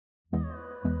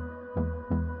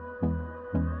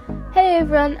Hello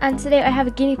everyone, and today I have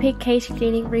a guinea pig cage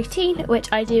cleaning routine which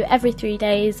I do every 3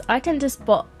 days. I tend to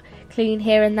spot clean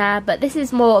here and there, but this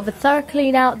is more of a thorough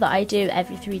clean out that I do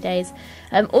every 3 days.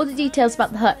 All the details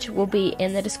about the hutch will be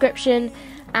in the description,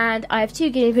 and I have 2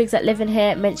 guinea pigs that live in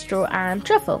here, Minstrel and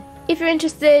Truffle. If you're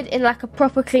interested in like a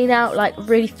proper clean out, like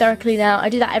really thorough clean out, I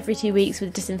do that every 2 weeks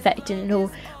with disinfectant and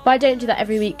all, but I don't do that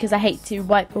every week because I hate to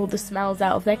wipe all the smells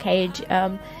out of their cage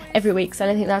every week, so I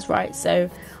don't think that's right. So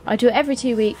I do it every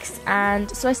 2 weeks,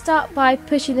 and so I start by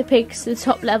pushing the pigs to the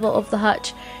top level of the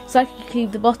hutch so I can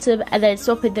clean the bottom, and then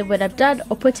swapping them when I'm done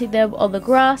or putting them on the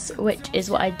grass, which is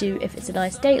what I do if it's a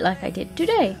nice day like I did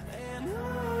today.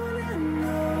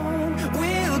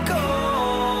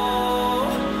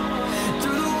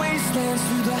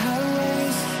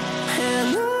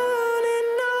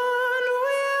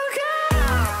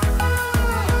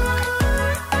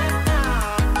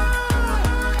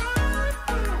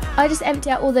 I just empty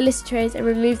out all the litter trays and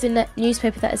remove the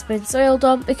newspaper that has been soiled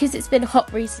on. Because it's been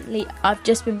hot recently, I've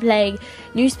just been playing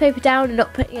newspaper down and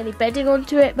not putting any bedding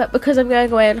onto it, but because I'm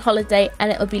going away on holiday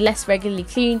and it will be less regularly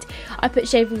cleaned, I put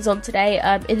shavings on today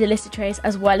in the litter trays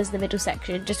as well as the middle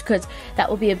section, just because that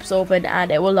will be absorbent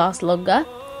and it will last longer.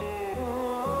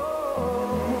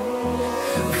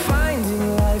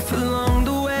 Finding life along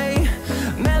the way,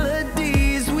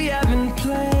 melodies we haven't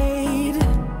played.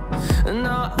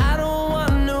 No, I don't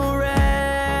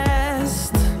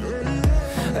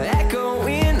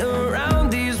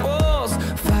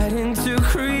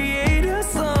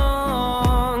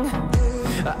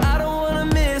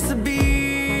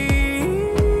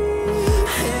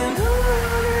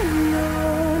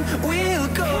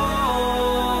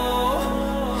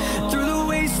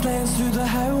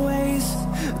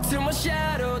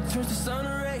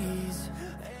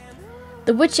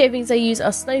The wood shavings I use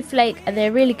are Snowflake, and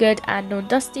they're really good and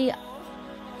non-dusty.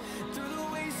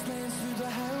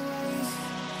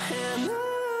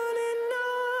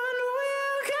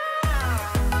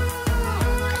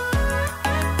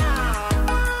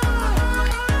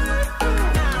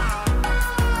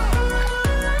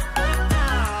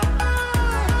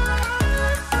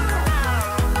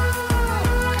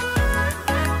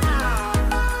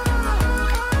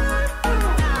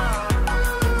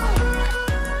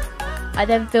 I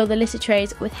then fill the litter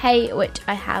trays with hay, which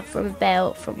I have from a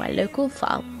bale from my local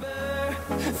farm.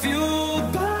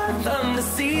 Fueled by them to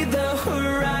see the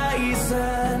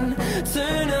horizon,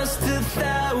 turn us to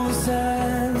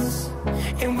thousands,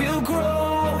 and we'll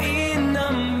grow in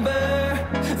number.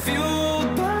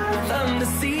 Fueled by them to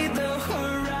see the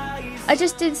horizon. I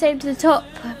just do the same to the top,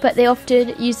 but they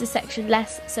often use the section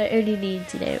less, so it only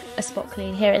needs, a spot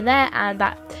clean here and there, and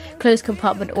that closed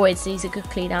compartment always needs a good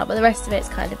clean out, but the rest of it's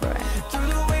kind of alright.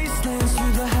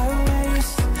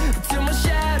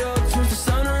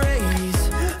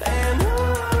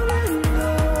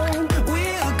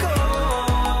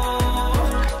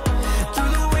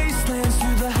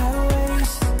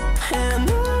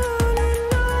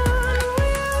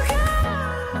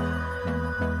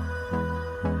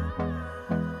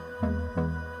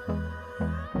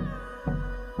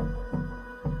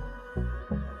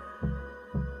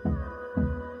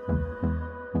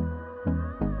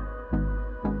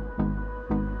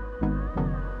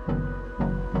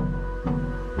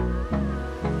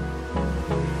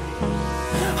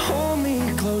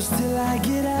 Till I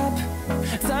get up,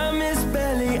 time is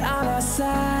barely on our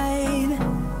side.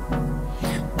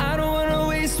 I don't wanna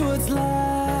waste what's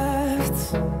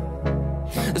left.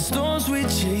 The storms we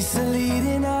chase are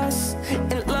leading us,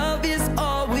 and love is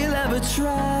all we'll ever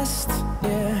trust.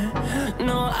 Yeah,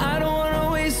 no, I don't wanna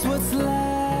waste what's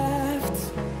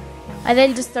left. I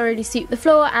then just thoroughly sweep the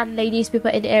floor and lay newspaper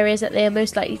in areas that they are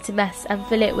most likely to mess, and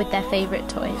fill it with their favourite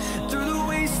toys. Through the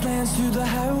wastelands, through the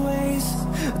highways,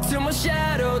 till my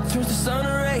shadow turns to sun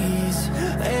rays,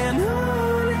 and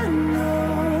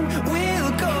on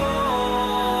we'll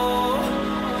go.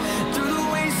 Through the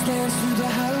wastelands, through the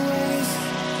highways,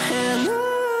 and on we'll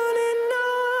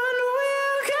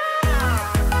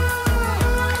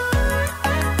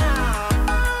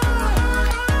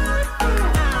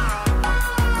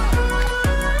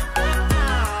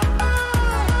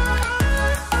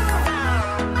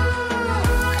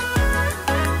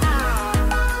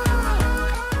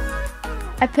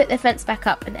I put the fence back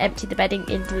up and empty the bedding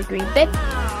into the green bin.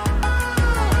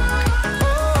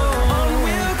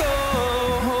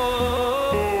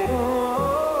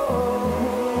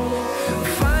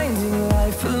 finding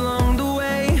life along the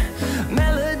way,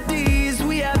 melodies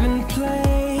we haven't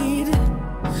played.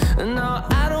 No,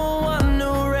 I don't want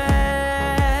no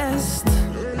rest.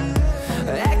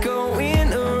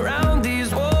 Echoing around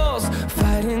these walls,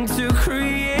 fighting to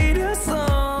create a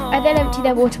song. I then empty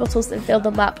their water bottles and fill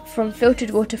them up from filtered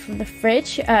water from the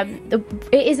fridge. It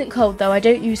isn't cold though, I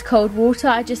don't use cold water,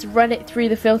 I just run it through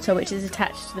the filter which is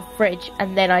attached to the fridge,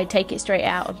 and then I take it straight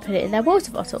out and put it in their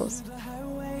water bottles.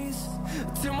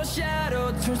 Till my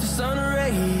shadow turns to sun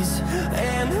rays,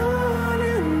 and on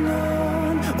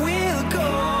we'll go,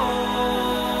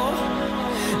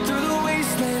 through the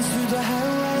wastelands, through the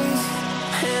highways,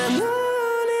 and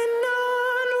on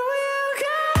we'll go.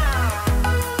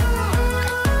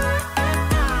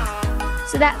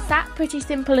 So that's that, pretty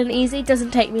simple and easy,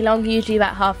 doesn't take me long, usually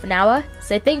about half an hour.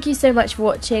 So thank you so much for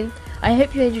watching, I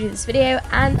hope you enjoyed this video,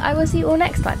 and I will see you all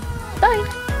next time.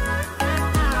 Bye!